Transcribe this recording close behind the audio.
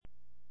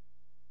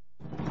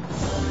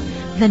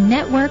The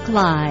Network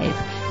Live.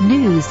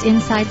 News,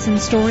 insights, and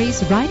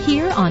stories right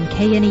here on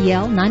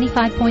KNEL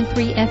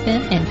 95.3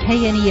 FM and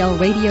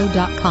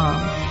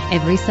KNELradio.com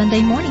every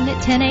Sunday morning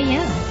at 10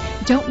 a.m.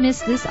 Don't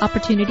miss this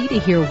opportunity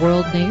to hear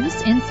world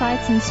news,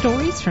 insights, and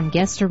stories from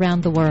guests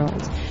around the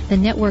world. The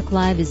Network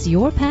Live is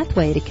your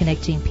pathway to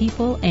connecting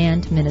people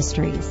and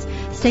ministries.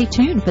 Stay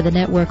tuned for the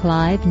Network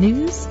Live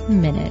News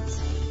Minute.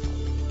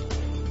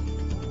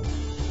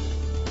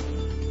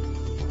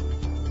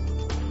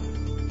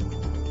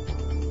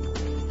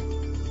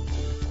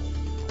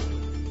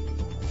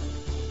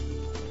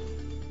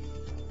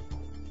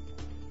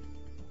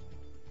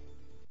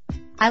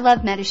 I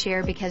love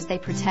Medi-Share because they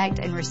protect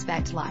and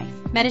respect life.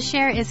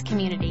 Medi-Share is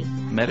community.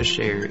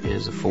 Medi-Share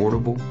is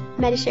affordable.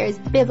 Medi-Share is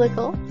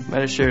biblical.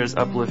 Medi-Share is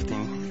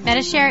uplifting.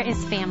 Medi-Share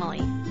is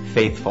family.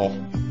 Faithful.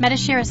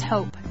 Medi-Share is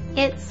hope.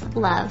 It's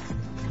love.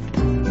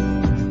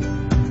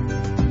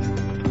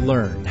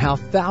 Learn how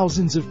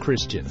thousands of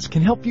Christians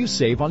can help you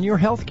save on your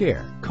health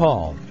care.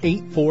 Call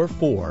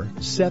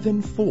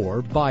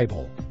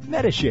 844-74-BIBLE.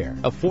 Medi-Share,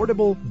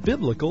 affordable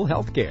biblical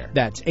health care.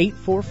 That's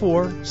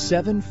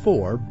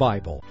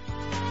 844-74-BIBLE.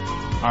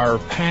 Our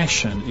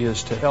passion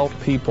is to help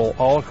people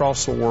all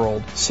across the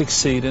world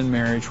succeed in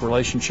marriage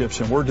relationships,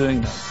 and we're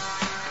doing that.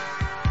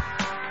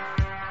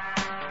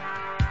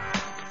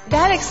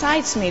 That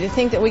excites me to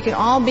think that we can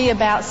all be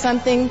about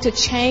something to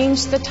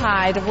change the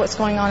tide of what's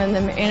going on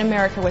in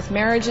America with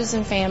marriages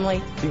and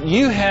family.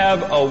 You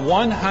have a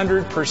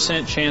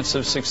 100% chance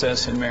of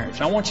success in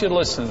marriage. I want you to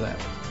listen to that.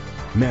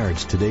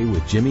 Marriage Today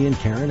with Jimmy and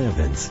Karen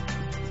Evans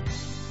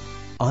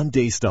on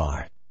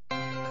Daystar.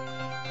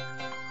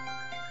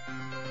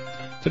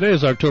 Today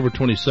is October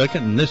 22nd,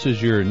 and this is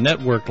your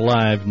Network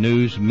Live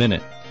News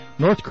Minute.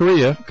 North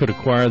Korea could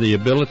acquire the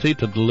ability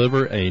to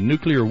deliver a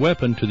nuclear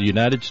weapon to the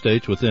United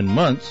States within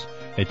months,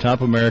 a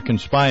top American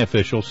spy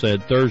official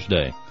said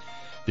Thursday.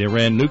 The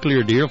Iran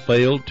nuclear deal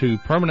failed to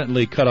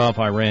permanently cut off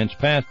Iran's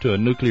path to a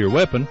nuclear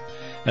weapon,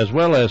 as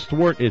well as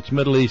thwart its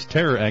Middle East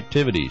terror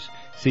activities,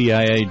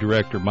 CIA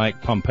Director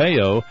Mike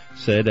Pompeo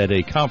said at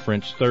a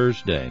conference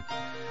Thursday.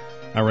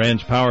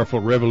 Iran's powerful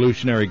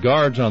Revolutionary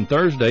Guards on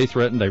Thursday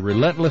threatened a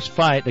relentless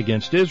fight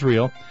against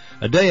Israel,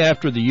 a day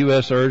after the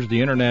U.S. urged the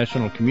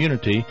international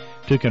community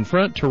to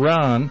confront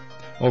Tehran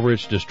over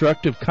its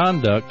destructive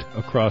conduct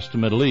across the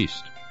Middle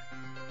East.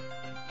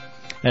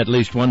 At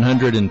least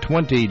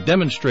 120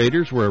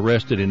 demonstrators were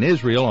arrested in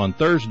Israel on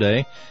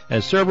Thursday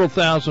as several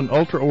thousand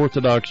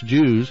ultra-Orthodox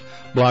Jews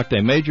blocked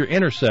a major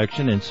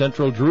intersection in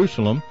central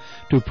Jerusalem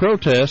to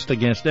protest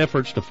against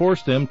efforts to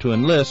force them to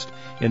enlist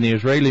in the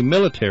Israeli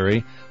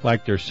military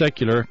like their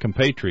secular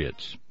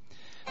compatriots.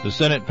 The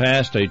Senate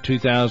passed a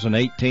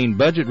 2018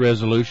 budget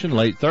resolution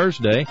late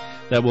Thursday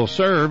that will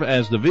serve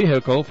as the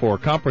vehicle for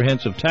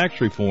comprehensive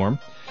tax reform,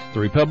 the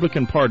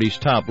Republican Party's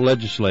top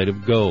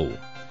legislative goal.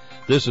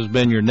 This has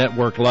been your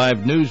Network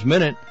Live News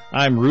Minute.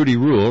 I'm Rudy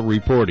Rule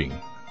reporting.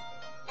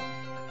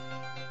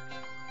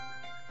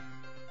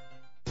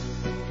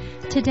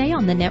 Today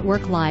on the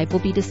Network Live,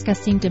 we'll be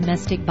discussing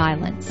domestic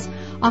violence.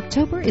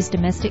 October is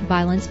Domestic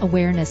Violence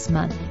Awareness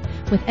Month.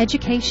 With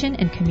education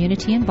and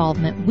community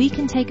involvement, we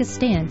can take a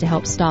stand to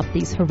help stop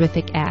these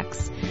horrific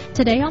acts.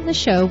 Today on the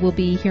show, we'll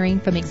be hearing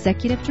from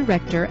Executive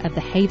Director of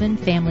the Haven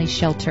Family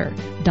Shelter,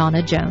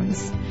 Donna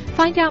Jones.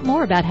 Find out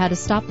more about how to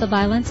stop the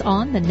violence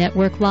on the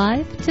Network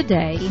Live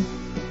today.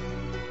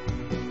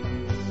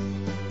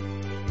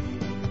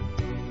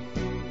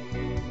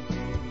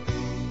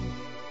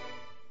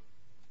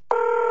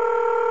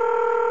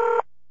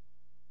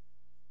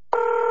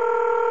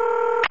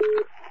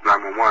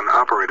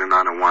 Operator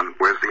 901,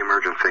 where's the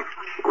emergency?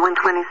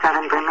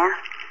 127 Brynmere.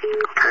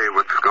 Okay,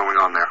 what's going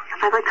on there?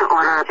 I'd like to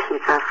order a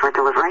pizza for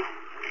delivery.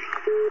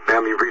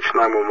 Ma'am, you've reached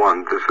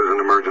 911. This is an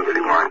emergency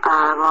line.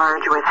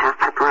 Large with half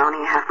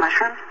pepperoni, half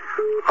mushroom.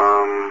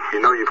 You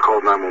know you've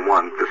called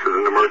 911. This is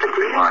an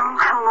emergency line. Do you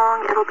know how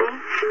long it'll be?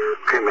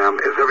 Okay, ma'am,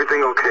 is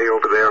everything okay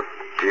over there?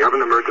 Do you have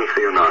an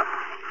emergency or not?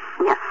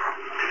 Yes.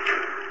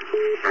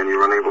 And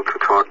you're unable to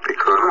talk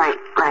because...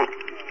 Right.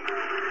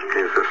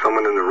 Is there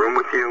someone in the room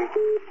with you?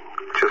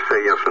 Just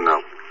say yes or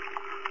no.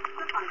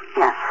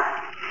 Yes.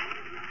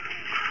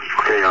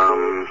 Okay,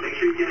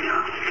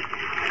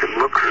 it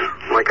looks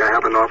like I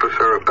have an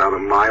officer about a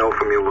mile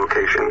from your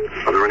location.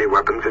 Are there any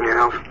weapons in your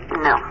house?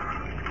 No.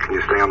 Can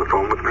you stay on the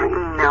phone with me?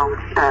 No.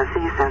 See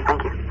you soon.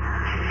 Thank you.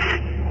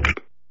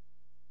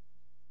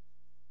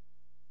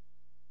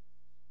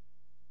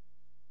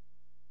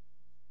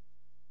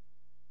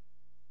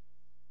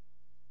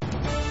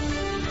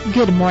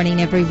 Good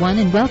morning, everyone,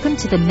 and welcome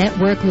to the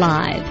Network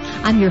Live.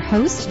 I'm your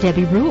host,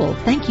 Debbie Rule.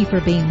 Thank you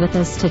for being with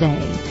us today.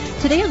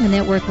 Today on the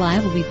Network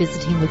Live, we'll be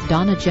visiting with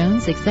Donna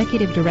Jones,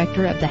 Executive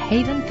Director of the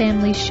Haven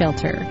Family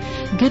Shelter.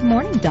 Good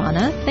morning,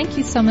 Donna. Thank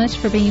you so much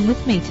for being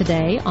with me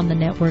today on the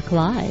Network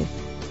Live.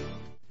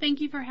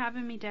 Thank you for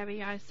having me,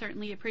 Debbie. I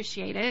certainly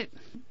appreciate it.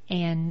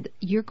 And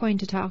you're going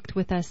to talk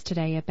with us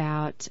today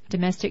about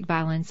Domestic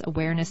Violence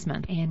Awareness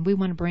Month. And we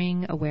want to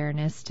bring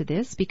awareness to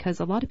this because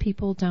a lot of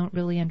people don't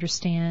really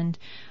understand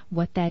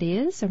what that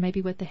is or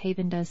maybe what the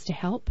Haven does to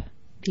help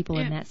people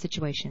in that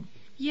situation?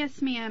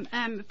 Yes,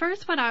 ma'am.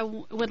 First, what I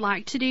would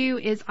like to do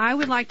is I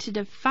would like to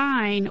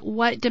define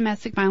what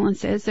domestic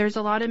violence is. There's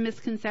a lot of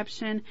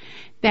misconception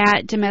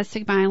that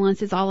domestic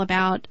violence is all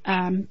about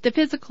the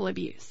physical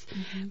abuse,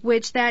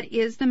 which that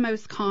is the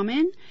most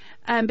common.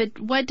 But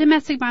what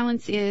domestic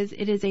violence is,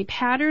 it is a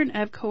pattern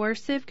of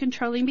coercive,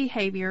 controlling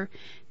behavior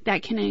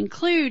that can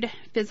include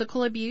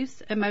physical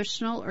abuse,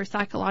 emotional or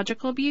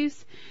psychological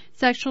abuse,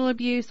 sexual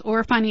abuse,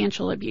 or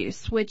financial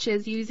abuse, which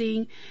is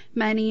using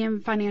money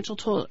and financial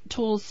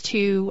tools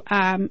to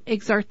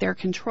exert their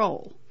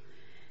control.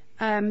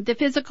 The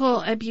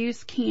physical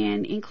abuse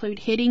can include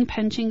hitting,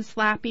 punching,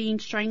 slapping,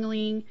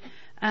 strangling,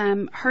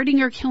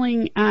 hurting or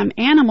killing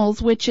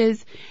animals, which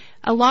is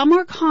a lot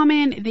more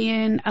common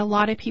than a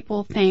lot of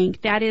people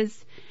think. That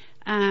is,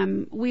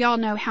 we all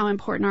know how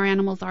important our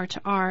animals are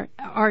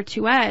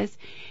to us,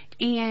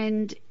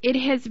 and it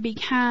has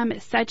become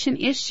such an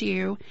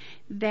issue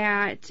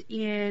that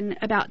in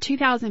about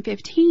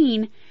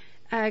 2015,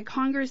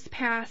 Congress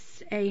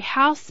passed a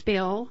House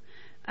bill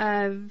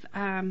of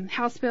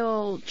House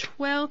Bill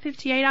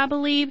 1258, I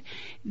believe,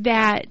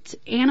 that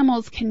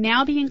animals can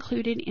now be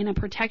included in a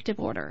protective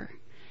order.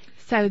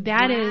 So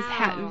that is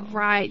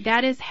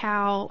that is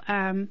how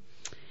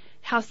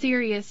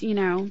serious,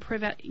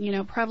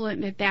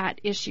 prevalent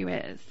that issue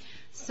is.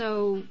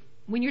 So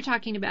when you're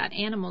talking about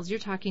animals, you're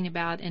talking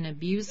about an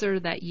abuser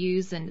that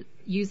uses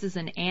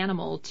an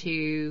animal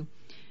to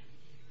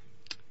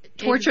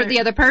torture the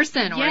other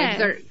person or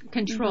exert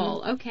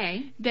control. Mm-hmm.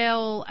 Okay.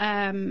 They'll,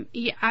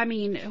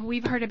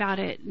 we've heard about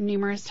it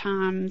numerous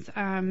times.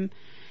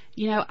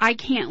 I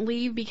can't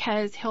leave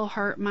because he'll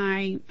hurt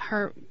my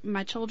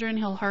children.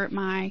 He'll hurt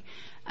my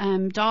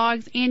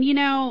dogs.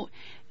 And,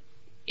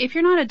 if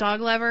you're not a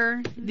dog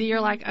lover, you're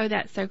like, oh,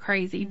 that's so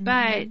crazy. Mm-hmm.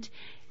 But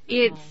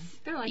it's,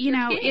 like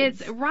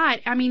it's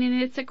right.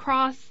 And it's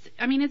across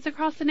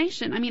the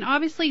nation.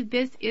 Obviously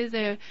this is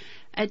a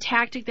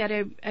tactic that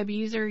an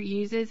abuser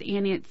uses,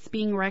 and it's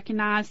being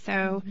recognized.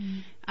 So,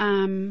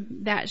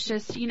 that's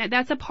just,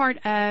 that's a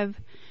part of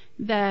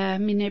the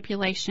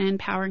manipulation,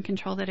 power, and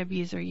control that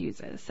abuser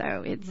uses.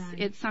 So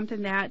it's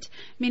something that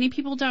many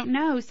people don't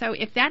know. So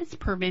if that is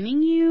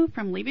preventing you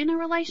from leaving a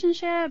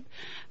relationship,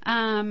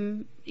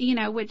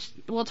 which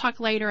we'll talk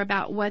later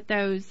about what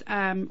those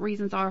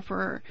reasons are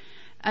for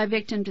a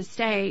victim to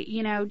stay,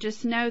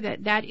 just know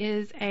that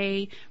is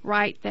a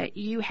right that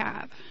you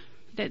have,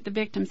 that the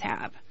victims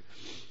have.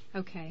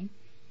 Okay.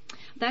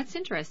 That's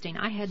interesting.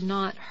 I had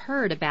not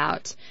heard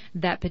about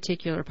that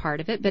particular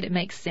part of it, but it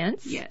makes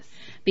sense. Yes.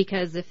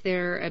 Because if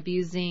they're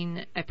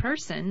abusing a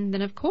person,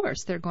 then of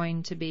course they're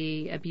going to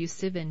be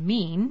abusive and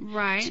mean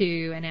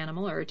to an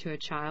animal or to a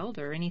child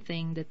or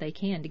anything that they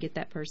can to get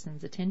that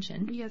person's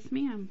attention. Yes,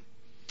 ma'am.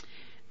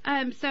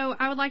 So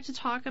I would like to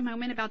talk a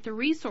moment about the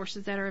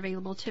resources that are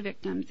available to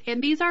victims. And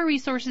these are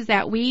resources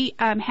that we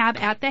have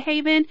at the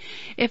Haven.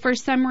 If for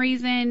some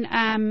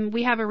reason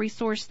we have a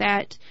resource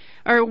that,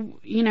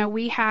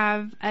 we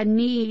have a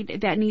need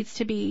that needs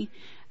to be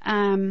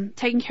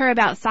taken care of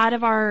outside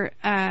of our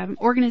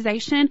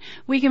organization,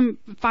 we can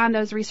find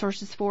those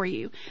resources for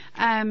you.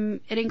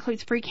 It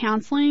includes free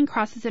counseling,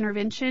 crisis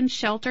intervention,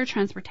 shelter,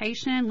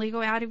 transportation,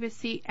 legal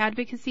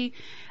advocacy,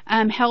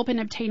 help in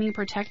obtaining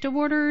protective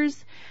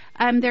orders.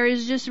 There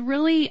is just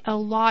really a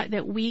lot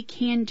that we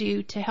can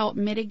do to help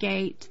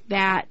mitigate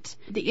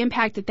the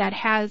impact that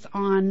has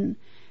on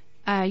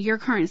your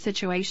current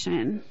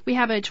situation. We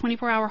have a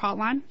 24-hour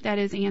hotline that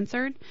is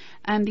answered.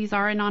 These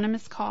are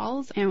anonymous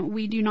calls, and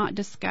we do not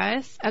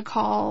discuss a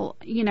call,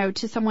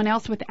 to someone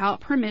else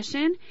without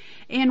permission.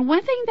 And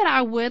one thing that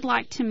I would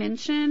like to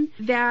mention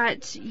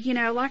that,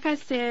 like I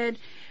said,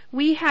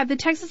 we have the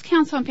Texas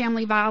Council on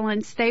Family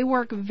Violence. They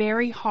work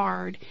very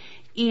hard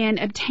in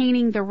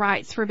obtaining the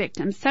rights for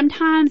victims.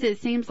 Sometimes it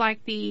seems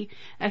like the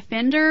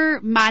offender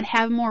might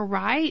have more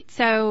rights.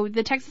 So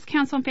the Texas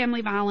Council on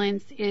Family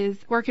Violence is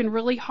working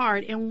really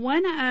hard. And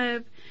one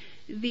of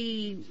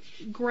the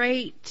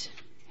great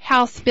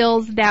House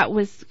bills that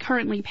was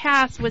currently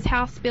passed was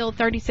House Bill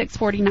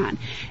 3649.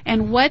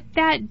 And what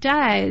that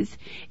does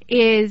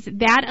is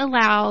that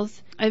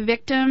allows a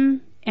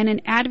victim and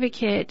an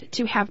advocate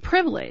to have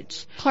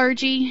privilege.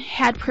 Clergy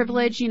had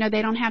privilege,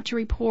 they don't have to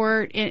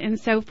report and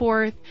so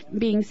forth.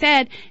 Being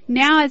said,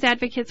 now as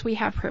advocates we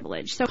have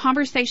privilege. So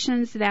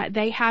conversations that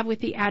they have with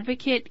the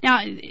advocate.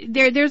 Now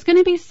there's going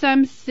to be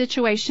some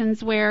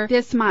situations where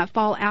this might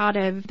fall out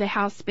of the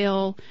House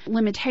bill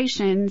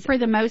limitations. For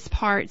the most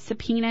part,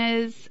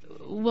 subpoenas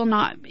will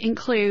not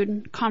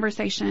include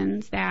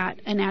conversations that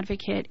an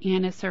advocate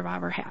and a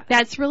survivor have.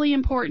 That's really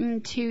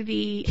important to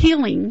the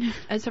healing of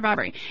a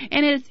survivor.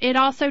 And it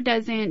also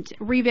doesn't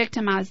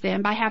re-victimize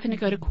them by having to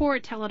go to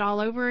court, tell it all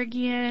over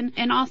again.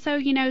 And also,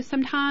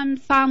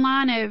 sometimes fine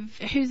line of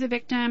who's a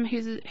victim,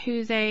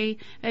 who's a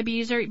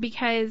abuser,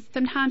 because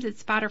sometimes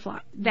it's fight or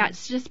flight.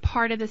 That's just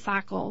part of the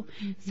cycle.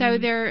 Mm-hmm. So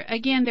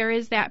there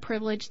is that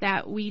privilege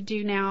that we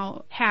do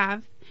now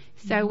have.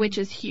 So, which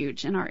is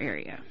huge in our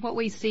area. What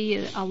we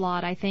see a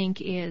lot, I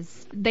think,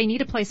 is they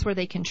need a place where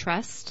they can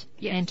trust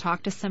and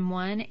talk to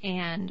someone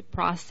and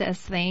process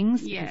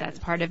things because that's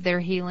part of their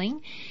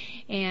healing.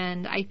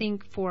 And I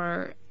think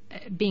for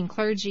being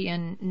clergy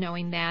and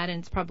knowing that, and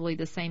it's probably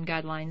the same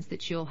guidelines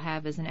that you'll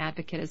have as an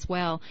advocate as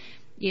well,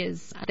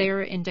 is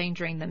they're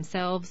endangering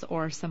themselves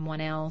or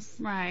someone else,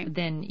 right?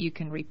 Then you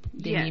can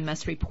you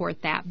must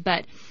report that.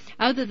 But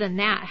other than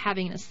that,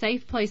 having a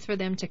safe place for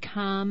them to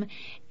come,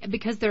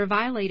 because they're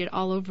violated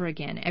all over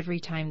again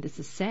every time this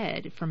is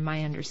said, from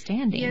my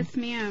understanding. Yes,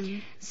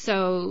 ma'am.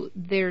 So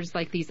there's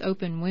like these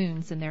open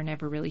wounds and they're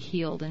never really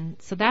healed.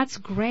 And so that's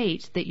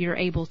great that you're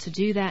able to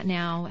do that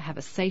now, have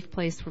a safe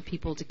place for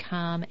people to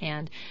come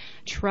and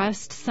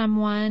trust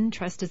someone.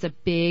 Trust is a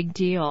big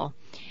deal.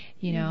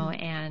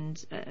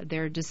 And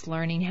they're just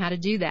learning how to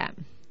do that.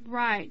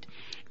 Right.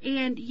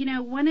 And,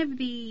 one of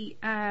the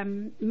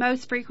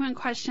most frequent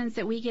questions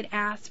that we get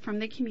asked from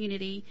the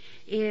community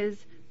is,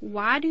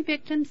 why do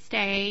victims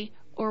stay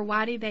or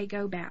why do they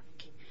go back?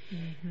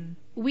 Mm-hmm.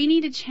 We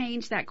need to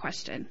change that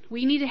question.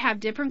 We need to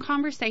have different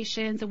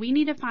conversations, and we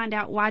need to find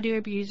out, why do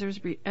abusers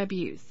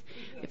abuse?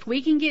 If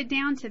we can get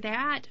down to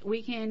that,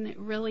 we can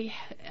really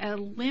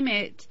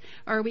limit,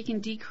 or we can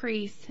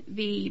decrease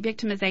the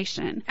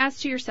victimization.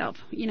 Ask to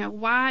yourself,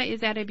 why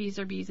is that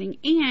abuser abusing?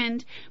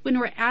 And when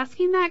we're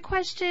asking that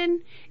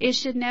question, it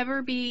should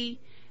never be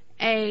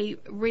a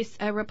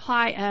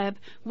reply of,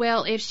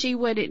 well, if she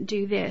wouldn't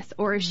do this,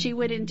 or if she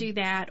wouldn't do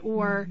that,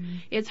 or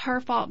it's her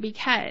fault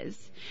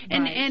because. Right.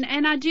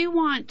 And I do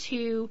want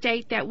to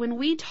state that when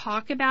we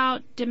talk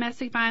about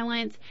domestic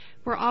violence,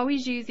 we're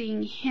always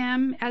using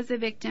him as the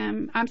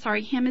victim,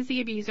 him as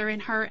the abuser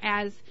and her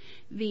as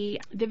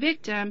the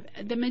victim.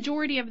 The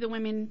majority of the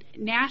women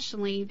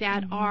nationally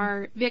that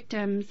are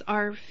victims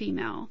are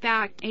female. In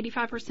fact,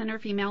 85% are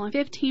female and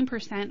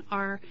 15%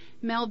 are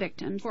male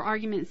victims. For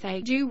argument's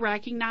sake, do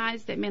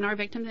recognize that men are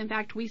victims. In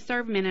fact, we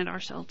serve men at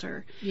our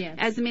shelter,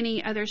 as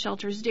many other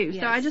shelters do.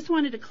 So I just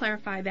wanted to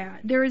clarify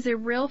that. There is a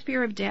real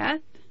fear of death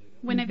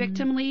when a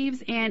victim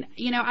leaves, and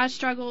I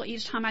struggle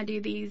each time I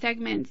do these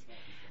segments.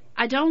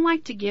 I don't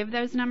like to give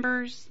those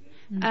numbers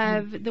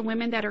of the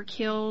women that are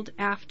killed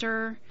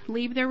after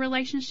leave their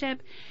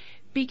relationship,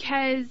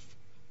 because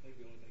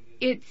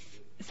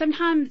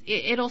sometimes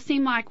it'll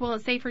seem like, well,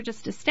 it's safer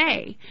just to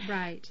stay.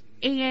 Right.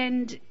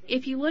 And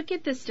if you look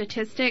at the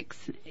statistics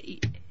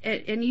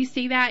and you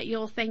see that,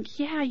 you'll think,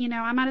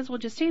 I might as well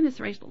just stay in this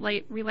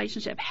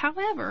relationship.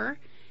 However,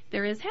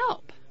 there is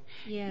help.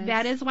 Yes.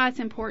 That is why it's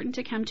important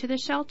to come to the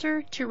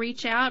shelter, to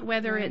reach out,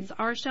 whether it's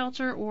our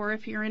shelter or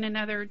if you're in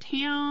another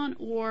town,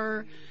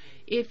 or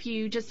if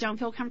you just don't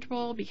feel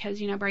comfortable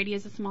because, Brady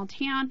is a small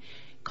town,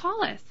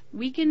 call us.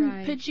 We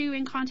can put you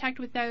in contact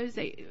with those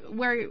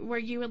where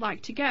you would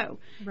like to go.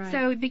 Right.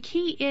 So the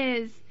key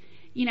is,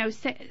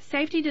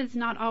 safety does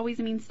not always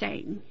mean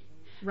staying.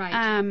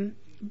 Right.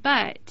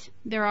 But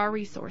there are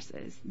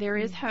resources. There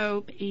is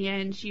hope,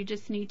 and you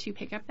just need to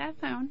pick up that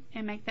phone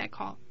and make that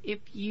call. If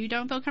you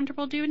don't feel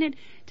comfortable doing it,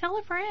 tell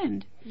a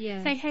friend.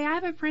 Yes. Say, hey, I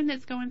have a friend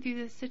that's going through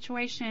this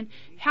situation.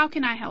 How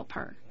can I help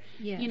her?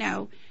 Yes.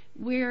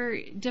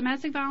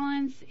 Domestic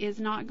violence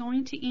is not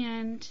going to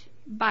end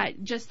by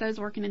just those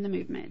working in the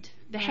movement.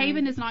 The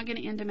Haven is not going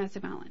to end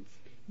domestic violence.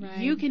 Right.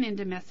 You can end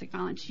domestic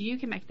violence. You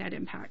can make that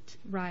impact.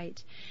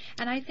 Right.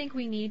 And I think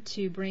we need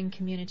to bring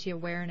community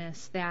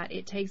awareness that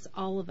it takes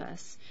all of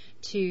us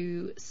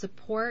to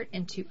support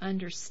and to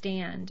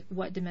understand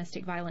what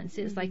domestic violence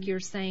is. Like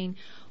you're saying,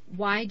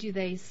 why do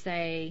they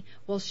say,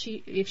 well,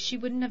 if she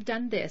wouldn't have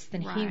done this,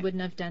 then he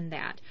wouldn't have done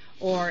that.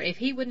 Or if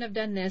he wouldn't have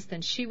done this,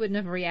 then she wouldn't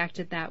have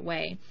reacted that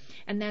way.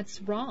 And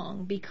that's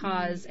wrong,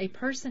 because a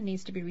person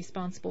needs to be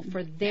responsible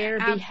for their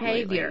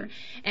behavior.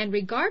 And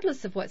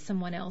regardless of what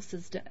someone else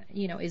is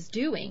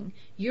doing,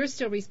 you're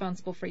still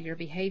responsible for your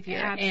behavior.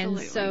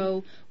 Absolutely. And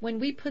so when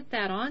we put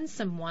that on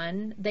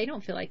someone, they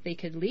don't feel like they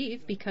could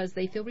leave because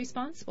they feel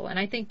responsible. And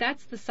I think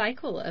that's the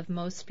cycle of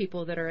most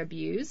people that are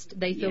abused.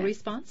 They feel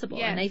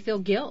responsible and they feel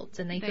guilt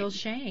and they feel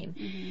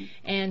shame.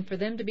 And for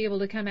them to be able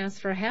to come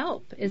ask for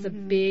help is a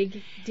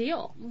big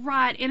deal.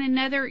 Right. And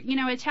another,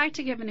 a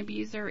tactic of an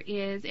abuser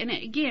is, and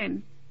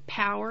again,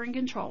 power and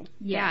control.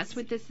 Yes. That's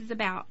what this is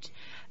about.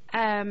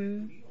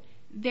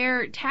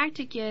 Their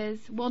tactic is,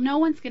 well, no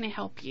one's going to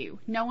help you.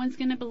 No one's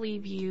going to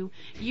believe you.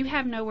 You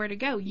have nowhere to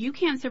go. You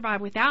can't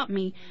survive without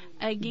me.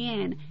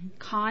 Again,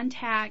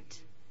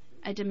 contact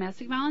a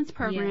domestic violence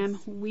program.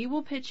 Yes. We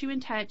will put you in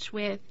touch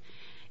with,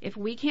 if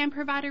we can't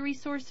provide a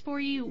resource for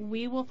you,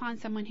 we will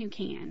find someone who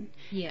can.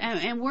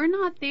 Yes. And we're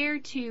not there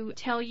to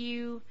tell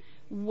you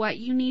what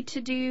you need to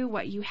do,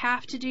 what you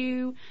have to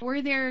do.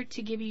 We're there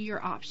to give you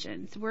your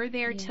options. We're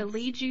there to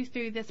lead you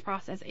through this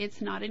process. It's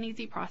not an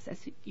easy process.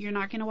 You're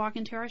not going to walk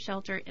into our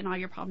shelter and all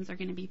your problems are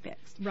going to be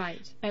fixed.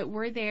 Right. But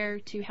we're there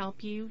to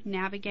help you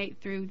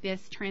navigate through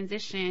this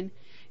transition,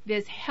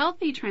 this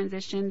healthy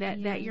transition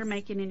that you're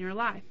making in your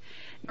life.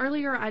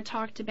 Earlier I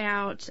talked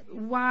about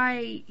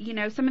why,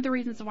 some of the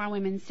reasons why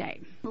women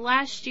stay.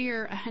 Last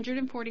year,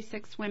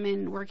 146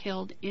 women were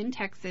killed in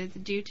Texas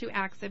due to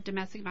acts of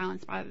domestic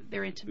violence by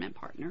their intimate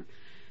partner.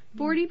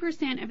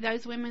 40% of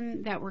those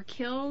women that were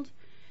killed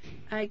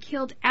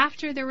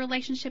after their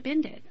relationship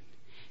ended.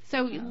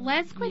 So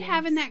let's quit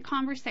having that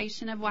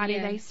conversation of why do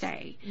they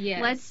stay.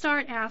 Yes. Let's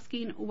start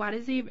asking, why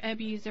does the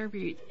abuser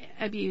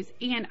abuse?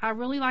 And I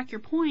really like your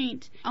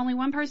point. Only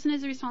one person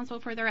is responsible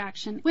for their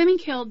action. Women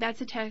killed,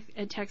 that's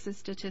a Texas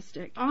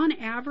statistic. On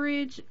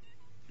average,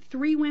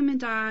 3 women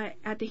die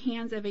at the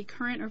hands of a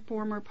current or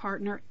former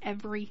partner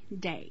every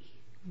day.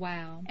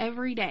 Wow.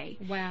 Every day.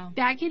 Wow.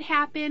 That could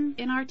happen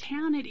in our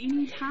town at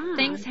any time.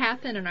 Things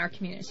happen in our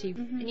community.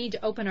 We need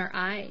to open our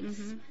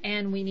eyes,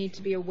 and we need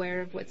to be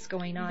aware of what's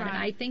going on. Right. And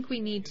I think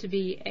we need to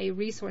be a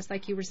resource,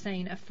 like you were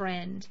saying, a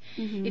friend.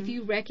 If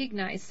you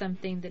recognize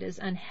something that is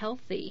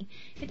unhealthy,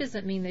 it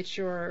doesn't mean that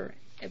you're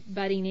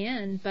butting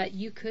in, but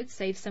you could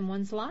save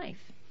someone's life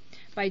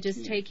by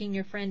just taking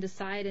your friend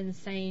aside and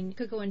saying, you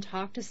could go and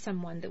talk to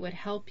someone that would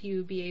help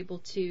you be able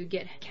to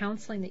get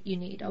counseling that you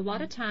need. A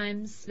lot of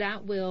times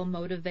that will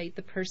motivate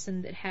the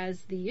person that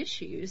has the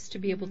issues to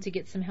be able to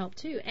get some help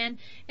too. And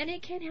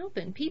it can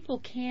happen. People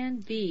can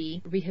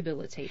be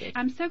rehabilitated.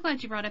 I'm so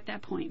glad you brought up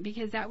that point,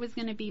 because that was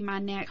going to be my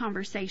next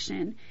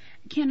conversation.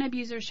 Can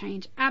abusers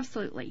change?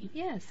 Absolutely.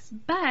 Yes.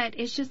 But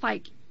it's just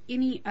like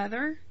any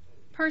other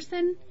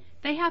person.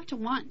 They have to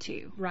want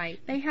to. Right.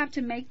 They have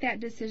to make that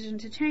decision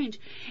to change.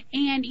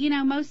 And,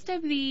 most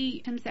of the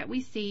victims that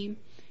we see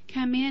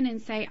come in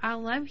and say, I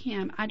love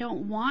him. I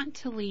don't want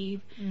to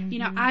leave.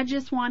 I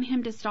just want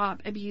him to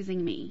stop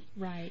abusing me.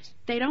 Right.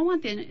 They don't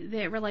want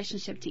the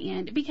relationship to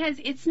end, because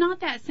it's not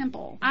that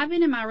simple. I've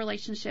been in my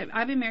relationship.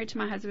 I've been married to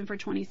my husband for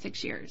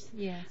 26 years.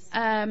 Yes.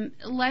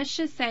 Let's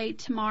just say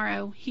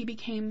tomorrow he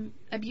became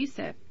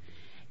abusive.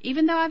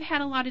 Even though I've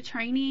had a lot of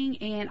training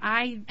and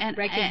I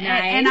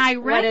recognize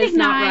what is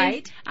not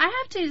right, I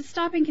have to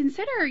stop and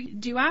consider,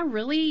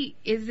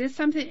 is this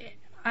something,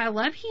 I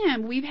love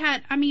him.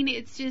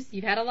 It's just,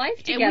 you've had a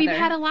life together. We've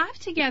had a life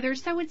together,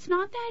 so it's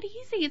not that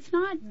easy. It's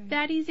not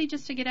that easy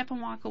just to get up and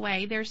walk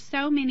away. There's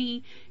so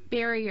many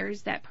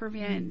barriers that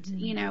prevent,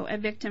 a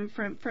victim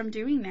from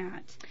doing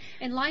that.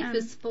 And life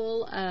is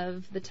full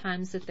of the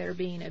times that they're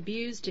being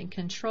abused and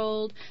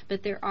controlled,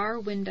 but there are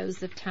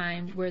windows of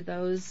time where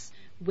those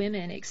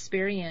women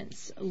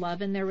experience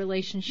love in their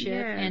relationship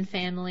and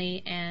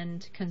family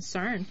and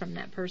concern from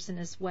that person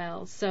as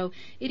well. So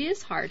it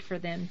is hard for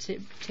them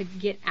to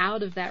get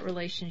out of that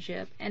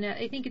relationship. And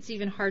I think it's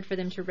even hard for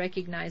them to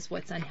recognize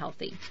what's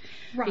unhealthy.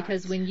 Right.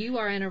 Because when you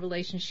are in a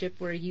relationship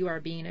where you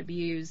are being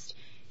abused,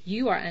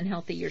 you are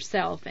unhealthy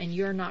yourself, and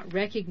you're not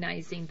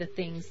recognizing the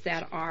things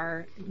that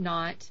are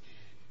not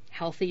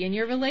healthy in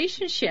your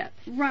relationship.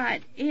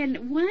 Right.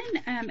 And one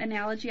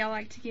analogy I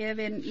like to give,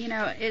 and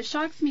it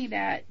shocks me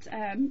that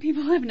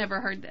people have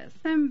never heard this.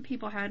 Some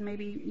people had,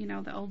 maybe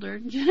the older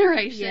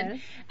generation. Yes.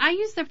 I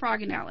use the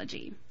frog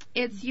analogy.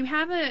 It's, you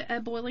have a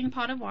boiling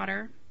pot of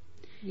water.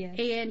 Yes.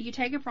 And you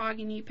take a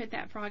frog and you put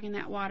that frog in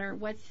that water.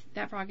 What's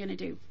that frog going to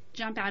do?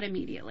 Jump out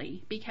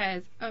immediately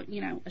because a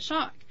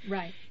shock.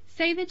 Right.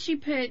 Say that you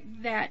put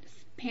that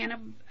pan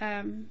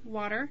of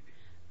water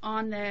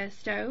on the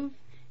stove,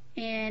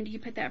 and you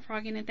put that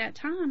frog in at that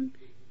time.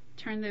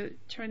 Turn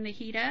the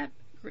heat up.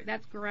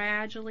 That's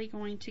gradually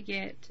going to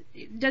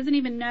it doesn't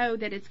even know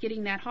that it's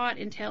getting that hot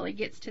until it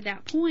gets to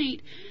that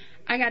point.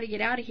 I got to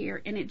get out of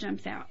here, and it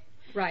jumps out.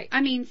 Right.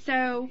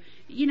 So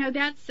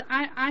that's,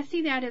 I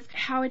see that as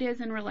how it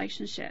is in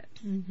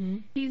relationships.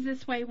 He's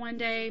this way one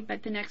day,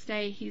 but the next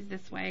day he's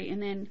this way,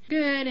 and then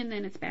good, and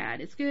then it's bad.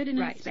 It's good, and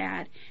then it's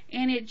bad,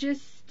 and it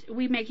just,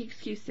 we make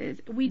excuses.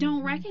 We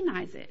don't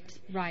recognize it.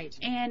 Right.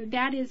 And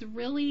that is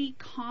really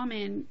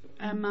common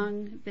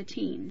among the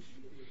teens.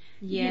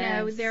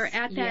 Yes. They're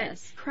at that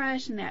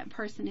crush, and that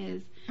person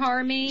is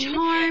charming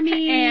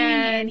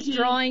and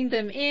drawing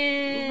them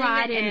in.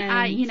 Right,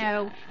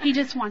 and he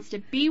just wants to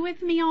be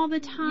with me all the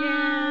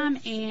time.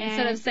 Yes. And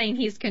instead of saying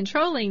he's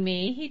controlling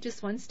me, he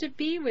just wants to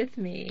be with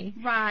me.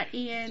 Right,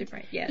 and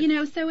different. Yes.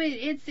 So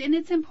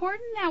it's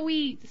important that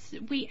we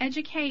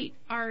educate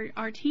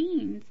our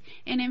teens.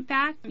 And in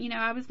fact,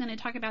 I was going to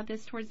talk about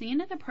this towards the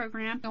end of the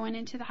program, going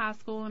into the high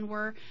school, and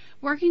we're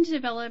working to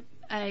develop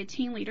a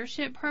teen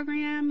leadership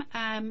program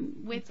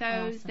with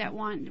those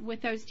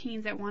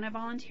teens that want to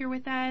volunteer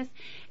with us,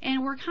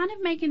 and we're kind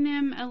of making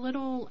them a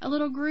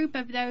little group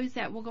of those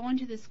that will go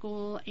into the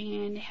school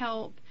and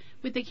help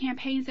with the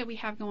campaigns that we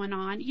have going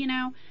on.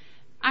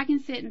 I can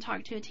sit and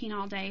talk to a teen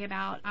all day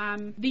about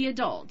the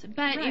adult,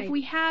 but if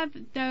we have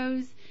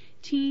those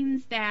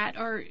teens that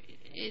are,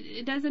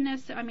 it doesn't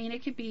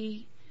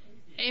necessarily,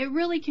 it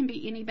really can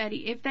be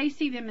anybody. If they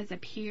see them as a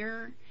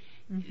peer,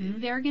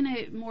 they're going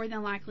to more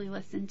than likely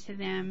listen to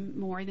them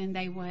more than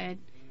they would,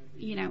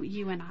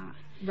 you and I.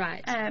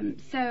 Right.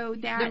 So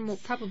they're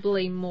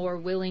probably more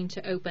willing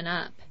to open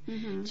up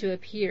to a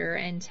peer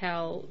and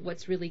tell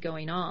what's really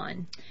going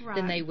on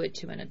than they would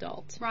to an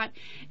adult. Right.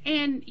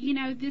 And, you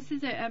know, this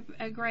is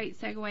a great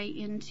segue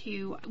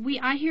into,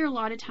 I hear a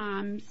lot of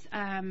times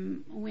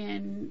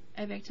when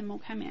a victim will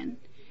come in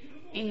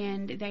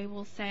and they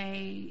will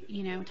say,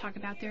 you know, talk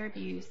about their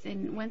abuse.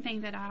 And one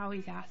thing that I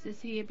always ask, is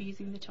he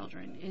abusing the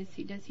children?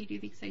 Does he do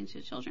these things to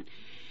the children?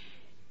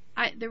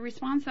 The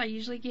response I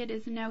usually get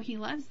is, no, he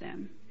loves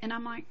them. And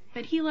I'm like,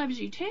 but he loves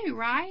you too,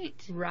 right?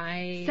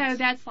 Right. So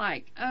that's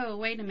like, oh,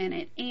 wait a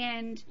minute.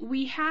 And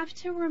we have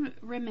to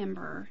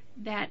remember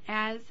that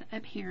as a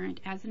parent,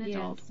 as an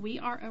adult, we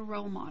are a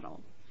role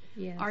model.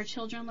 Yes. Our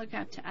children look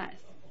up to us.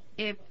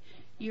 If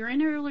you're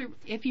in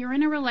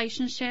a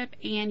relationship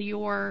and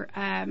your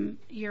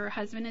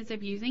husband is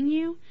abusing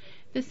you,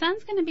 the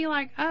son's going to be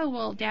like, oh,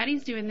 well,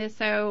 daddy's doing this,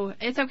 so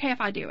it's okay if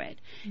I do it.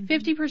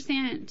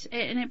 50%,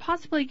 and it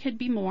possibly could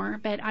be more,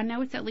 but I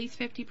know it's at least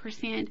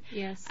 50%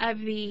 of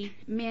the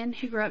men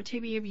who grow up to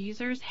be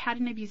abusers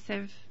had an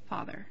abusive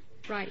father.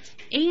 Right.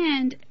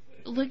 And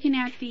looking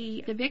at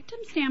the victim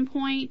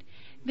standpoint,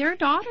 their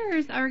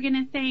daughters are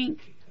going to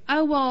think,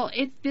 oh, well,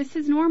 this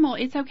is normal.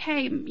 It's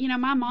okay. You know,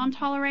 my mom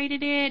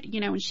tolerated it, you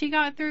know, and she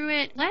got through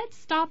it. Let's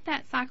stop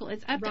that cycle.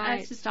 It's up to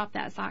us to stop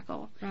that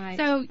cycle. Right.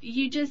 So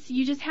you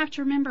just have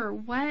to remember,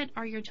 what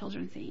are your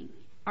children seeing?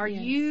 Are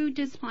you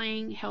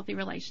displaying healthy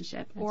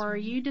relationship, or are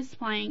you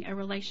displaying a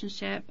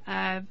relationship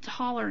of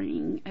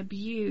tolerating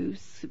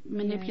abuse,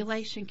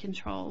 manipulation,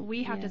 control?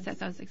 We have to set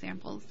those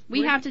examples.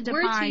 We have to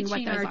define what those are. We're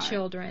teaching our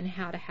children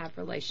how to have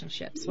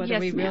relationships, whether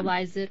we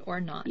realize it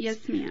or not.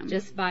 Yes, ma'am.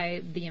 Just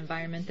by the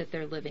environment that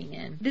they're living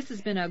in. This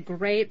has been a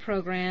great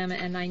program,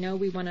 and I know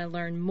we want to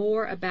learn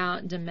more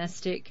about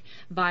domestic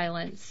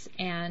violence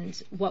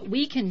and what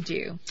we can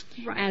do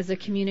as a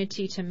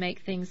community to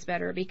make things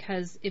better,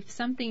 because if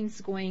something's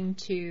going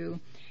to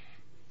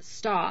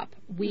stop,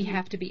 we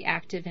have to be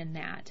active in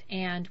that,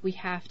 and we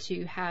have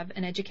to have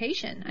an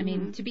education. I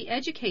mean, to be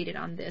educated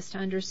on this, to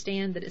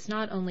understand that it's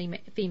not only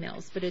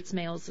females, but it's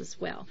males as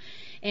well,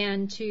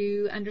 and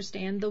to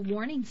understand the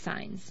warning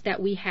signs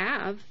that we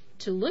have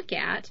to look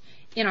at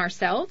in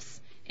ourselves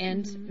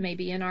and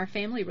maybe in our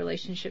family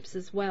relationships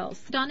as well.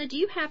 Donna, do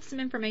you have some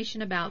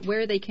information about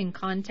where they can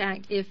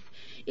contact if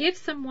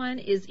someone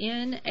is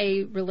in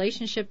a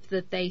relationship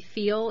that they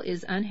feel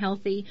is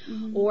unhealthy,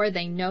 or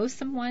they know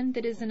someone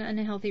that is in an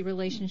unhealthy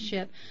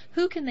relationship?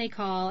 Who can they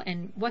call,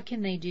 and what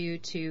can they do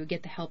to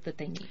get the help that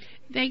they need?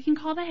 They can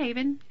call the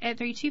Haven at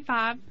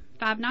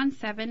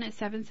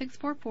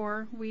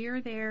 325-597-7644. We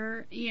are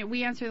there. You know,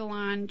 we answer the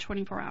line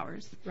 24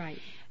 hours. Right.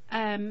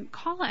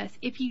 Call us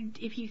if you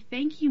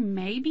think you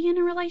may be in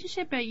a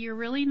relationship but you're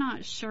really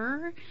not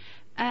sure.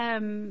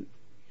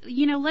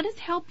 You know, let us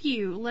help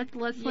you. Let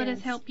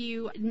us help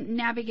you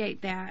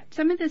navigate that.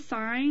 Some of the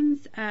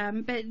signs,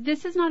 but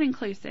this is not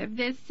inclusive.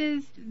 This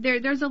is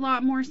there's a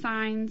lot more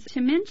signs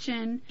to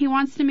mention. He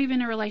wants to move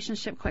in a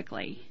relationship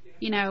quickly.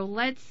 You know,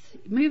 let's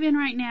move in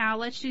right now.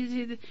 Let's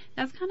do this.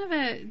 That's kind of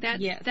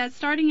that's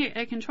starting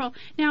a control.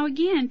 Now,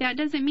 again, that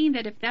doesn't mean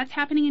that if that's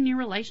happening in your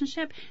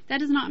relationship, that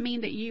does not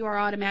mean that you are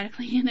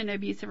automatically in an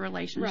abusive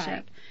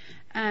relationship.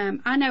 Right.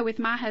 I know with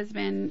my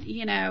husband,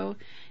 you know,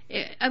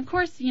 of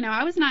course, you know,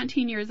 I was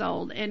 19 years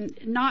old, and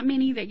not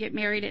many that get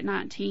married at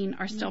 19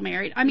 are still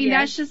married. I mean,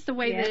 that's just the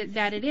way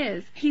that it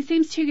is. He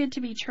seems too good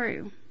to be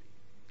true.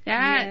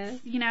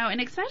 That's, you know,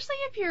 and especially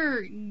if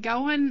you're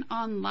going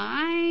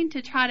online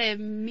to try to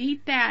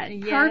meet that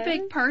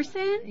perfect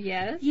person.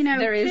 Yes. You know,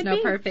 there is no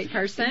perfect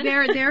person.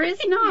 There is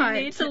not.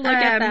 You need to look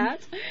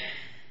at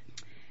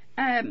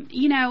that.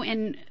 You know,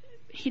 and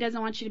he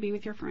doesn't want you to be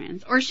with your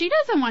friends, or she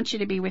doesn't want you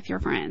to be with your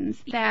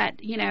friends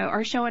that, you know,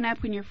 are showing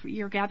up when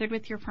you're gathered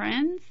with your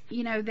friends.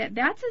 You know,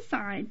 that's a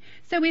sign.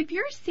 So if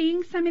you're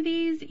seeing some of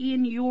these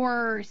in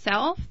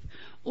yourself,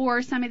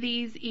 or some of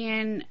these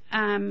in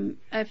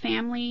a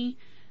family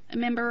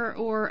member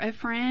or a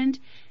friend,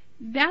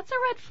 that's a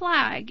red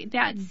flag.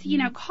 That's, you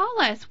know, call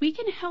us. We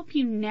can help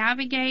you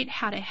navigate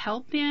how to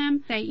help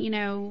them, say, you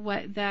know,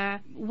 what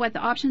the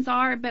options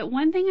are. But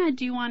one thing I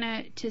do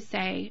want to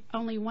say,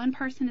 only one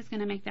person is going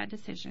to make that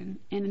decision,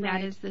 and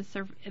that is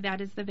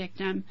the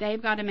victim.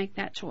 They've got to make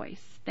that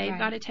choice. They've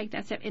got to take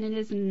that step, and it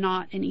is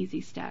not an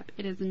easy step.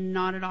 It is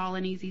not at all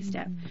an easy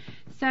step.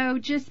 So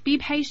just be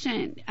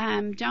patient.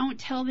 Don't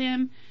tell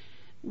them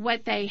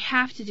what they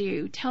have to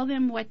do. Tell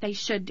them what they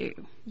should do.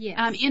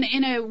 Yes.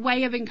 In a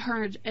way of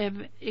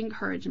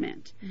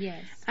encouragement.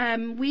 Yes.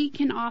 We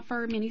can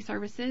offer many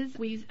services.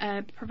 We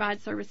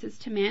provide services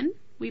to men.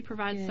 We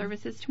provide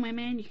services to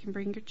women. You can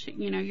bring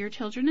your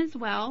children as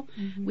well.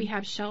 We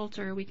have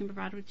shelter. We can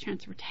provide with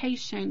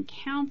transportation,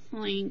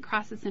 counseling,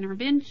 crisis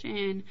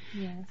intervention.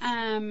 Yes.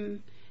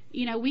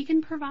 You know, we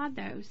can provide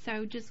those.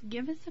 So just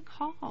give us a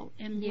call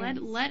and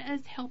let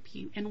us help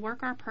you and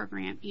work our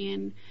program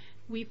and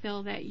we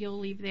feel that you'll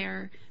leave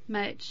there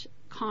much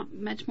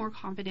more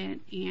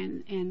confident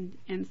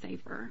and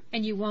safer.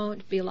 And you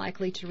won't be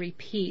likely to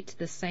repeat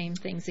the same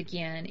things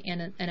again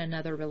in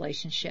another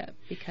relationship,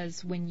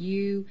 because when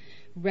you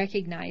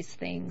recognize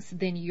things,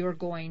 then you're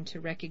going to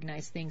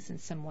recognize things in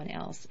someone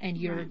else, and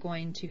you're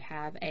going to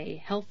have a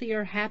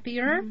healthier,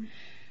 happier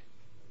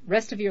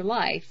rest of your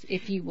life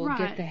if you will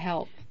get the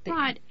help.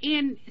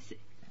 And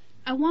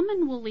a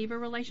woman will leave a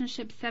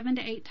relationship 7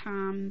 to 8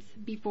 times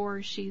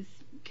before she's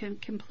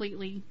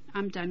completely,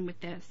 I'm done with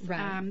this.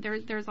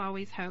 There's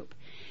always hope.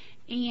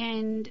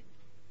 And,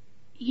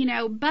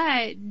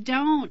 but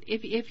don't,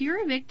 if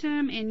you're a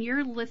victim and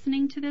you're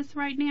listening to this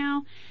right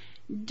now,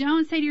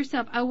 don't say to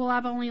yourself, oh, well,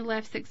 I've only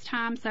left 6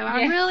 times, so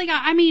I really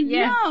got,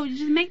 no,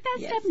 just make that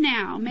step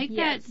now.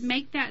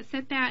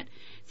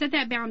 Set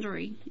that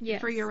boundary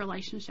for your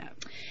relationship.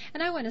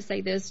 And I want to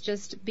say this,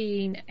 just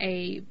being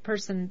a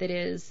person that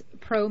is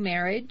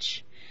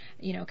pro-marriage,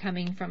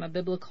 coming from a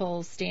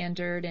biblical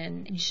standard,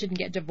 and you shouldn't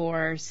get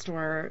divorced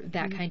or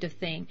that kind of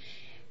thing.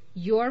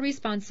 Your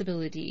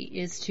responsibility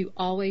is to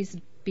always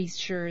be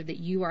sure that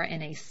you are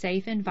in a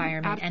safe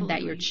environment and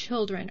that your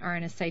children are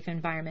in a safe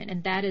environment.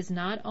 And that is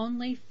not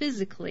only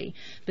physically,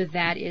 but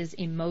that is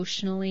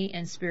emotionally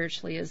and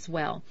spiritually as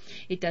well.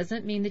 It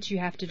doesn't mean that you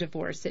have to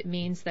divorce. It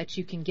means that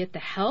you can get the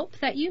help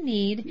that you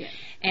need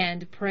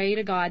and pray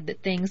to God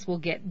that things will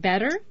get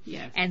better.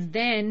 And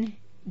then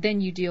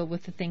you deal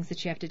with the things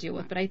that you have to deal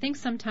with. But I think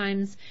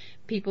sometimes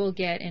people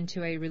get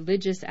into a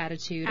religious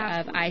attitude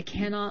of, I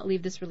cannot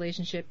leave this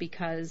relationship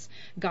because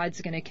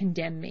God's going to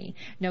condemn me.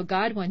 No,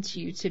 God wants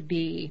you to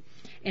be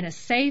in a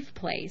safe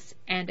place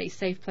and a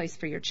safe place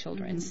for your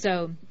children.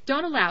 So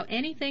don't allow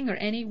anything or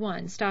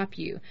anyone stop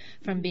you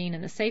from being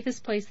in the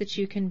safest place that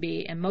you can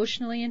be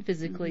emotionally and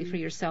physically for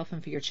yourself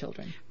and for your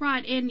children.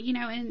 Right. And,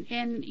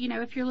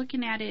 if you're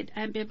looking at it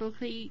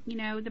biblically,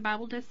 the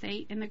Bible does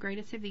say, and the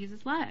greatest of these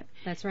is love.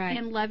 That's right.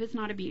 And love is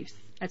not abuse.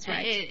 That's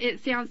right.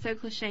 It sounds so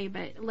cliche,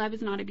 but love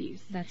is not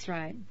abuse. That's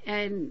right.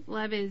 And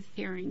love is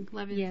caring.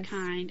 Love is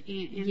kind,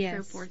 and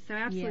so forth. So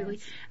absolutely.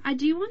 Yes. I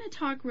do want to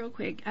talk real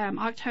quick.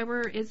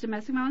 October is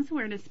Domestic Violence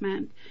Awareness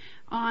Month.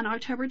 On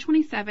October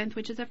 27th,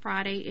 which is a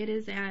Friday, it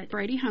is at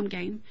Brady Home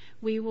Game.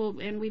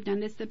 And we've done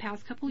this the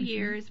past couple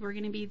years. We're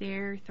going to be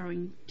there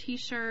throwing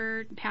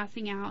T-shirts,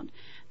 passing out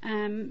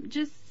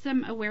just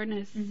some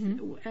awareness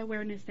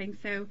things.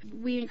 So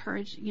we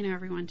encourage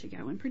everyone to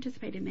go and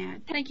participate in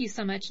that. Thank you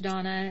so much,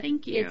 Donna.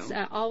 Thank you. It's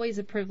always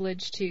a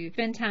privilege to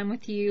spend time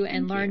with you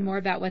and learn more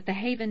about what the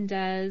Haven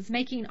does,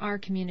 making our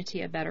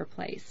community a better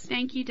place.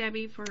 Thank you,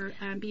 Debbie, for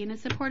being a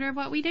supporter of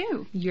what we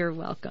do. You're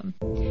welcome.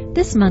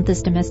 This month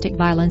is Domestic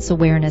Violence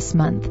Awareness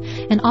Month,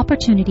 an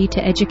opportunity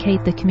to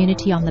educate the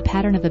community on the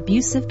pattern of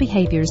abusive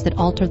behaviors that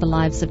alter the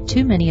lives of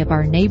too many of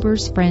our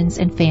neighbors, friends,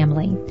 and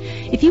family.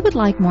 If you would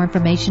like more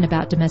information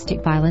about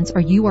domestic violence,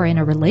 or you are in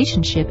a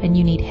relationship and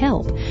you need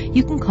help,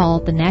 you can call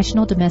the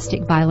National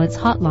Domestic Violence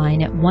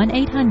Hotline at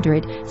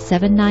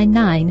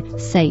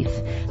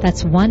 1-800-799-SAFE.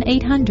 That's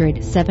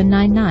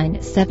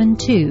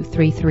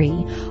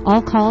 1-800-799-7233.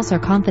 All calls are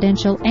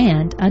confidential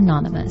and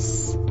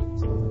anonymous.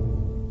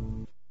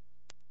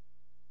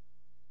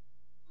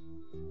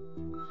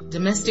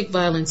 Domestic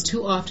violence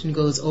too often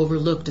goes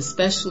overlooked,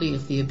 especially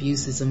if the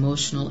abuse is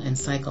emotional and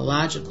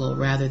psychological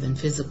rather than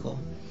physical.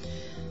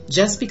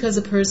 Just because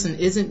a person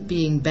isn't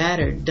being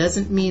battered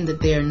doesn't mean that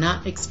they are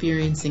not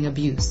experiencing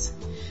abuse.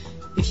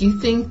 If you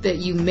think that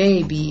you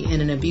may be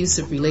in an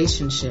abusive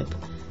relationship,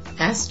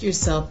 ask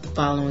yourself the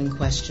following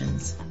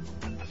questions.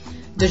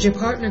 Does your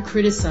partner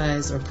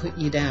criticize or put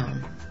you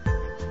down?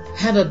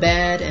 Have a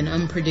bad and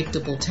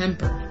unpredictable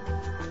temper?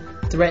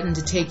 Threaten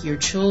to take your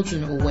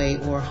children away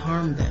or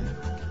harm them?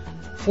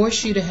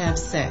 Force you to have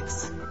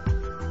sex?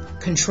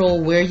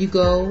 Control where you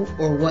go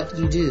or what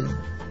you do?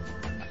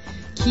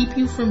 Keep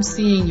you from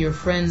seeing your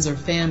friends or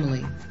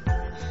family?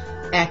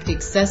 Act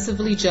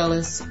excessively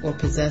jealous or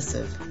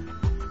possessive?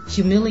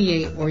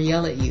 Humiliate or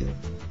yell at you?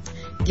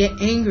 Get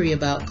angry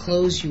about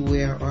clothes you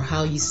wear or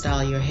how you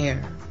style your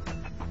hair?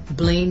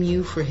 Blame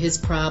you for his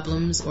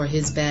problems or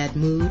his bad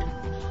mood?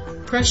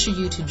 Pressure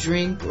you to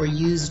drink or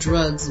use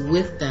drugs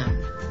with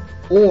them?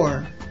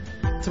 Or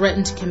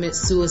threaten to commit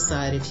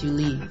suicide if you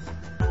leave?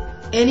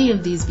 Any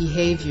of these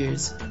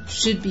behaviors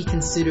should be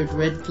considered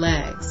red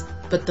flags,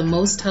 but the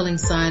most telling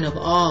sign of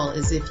all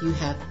is if you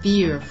have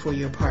fear for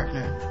your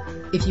partner.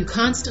 If you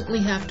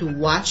constantly have to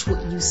watch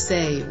what you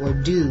say or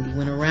do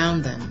when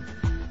around them,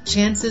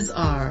 chances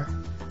are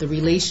the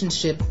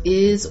relationship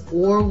is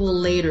or will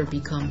later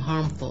become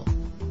harmful.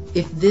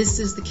 If this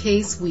is the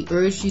case, we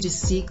urge you to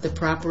seek the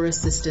proper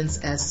assistance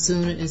as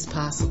soon as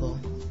possible.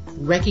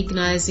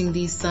 Recognizing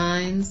these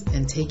signs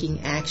and taking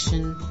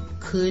action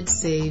could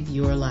save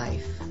your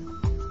life.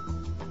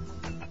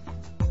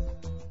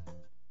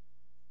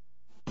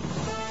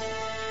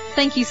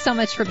 Thank you so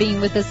much for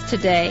being with us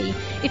today.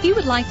 If you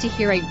would like to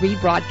hear a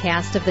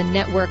rebroadcast of the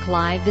Network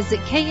Live, visit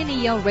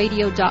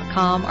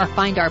knelradio.com or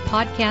find our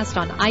podcast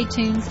on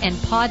iTunes and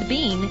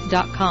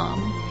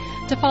podbean.com.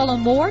 To follow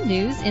more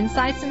news,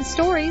 insights, and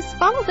stories,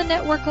 follow the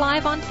Network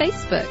Live on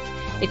Facebook.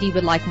 If you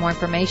would like more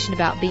information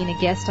about being a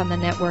guest on the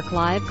Network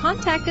Live,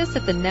 contact us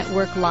at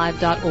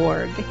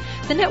thenetworklive.org.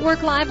 The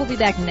Network Live will be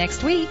back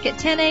next week at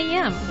 10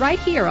 a.m. right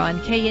here on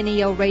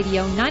KNEO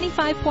Radio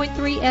 95.3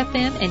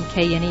 FM and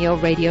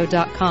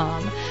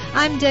KNEOradio.com.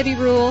 I'm Debbie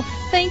Rule.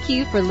 Thank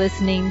you for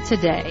listening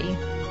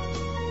today.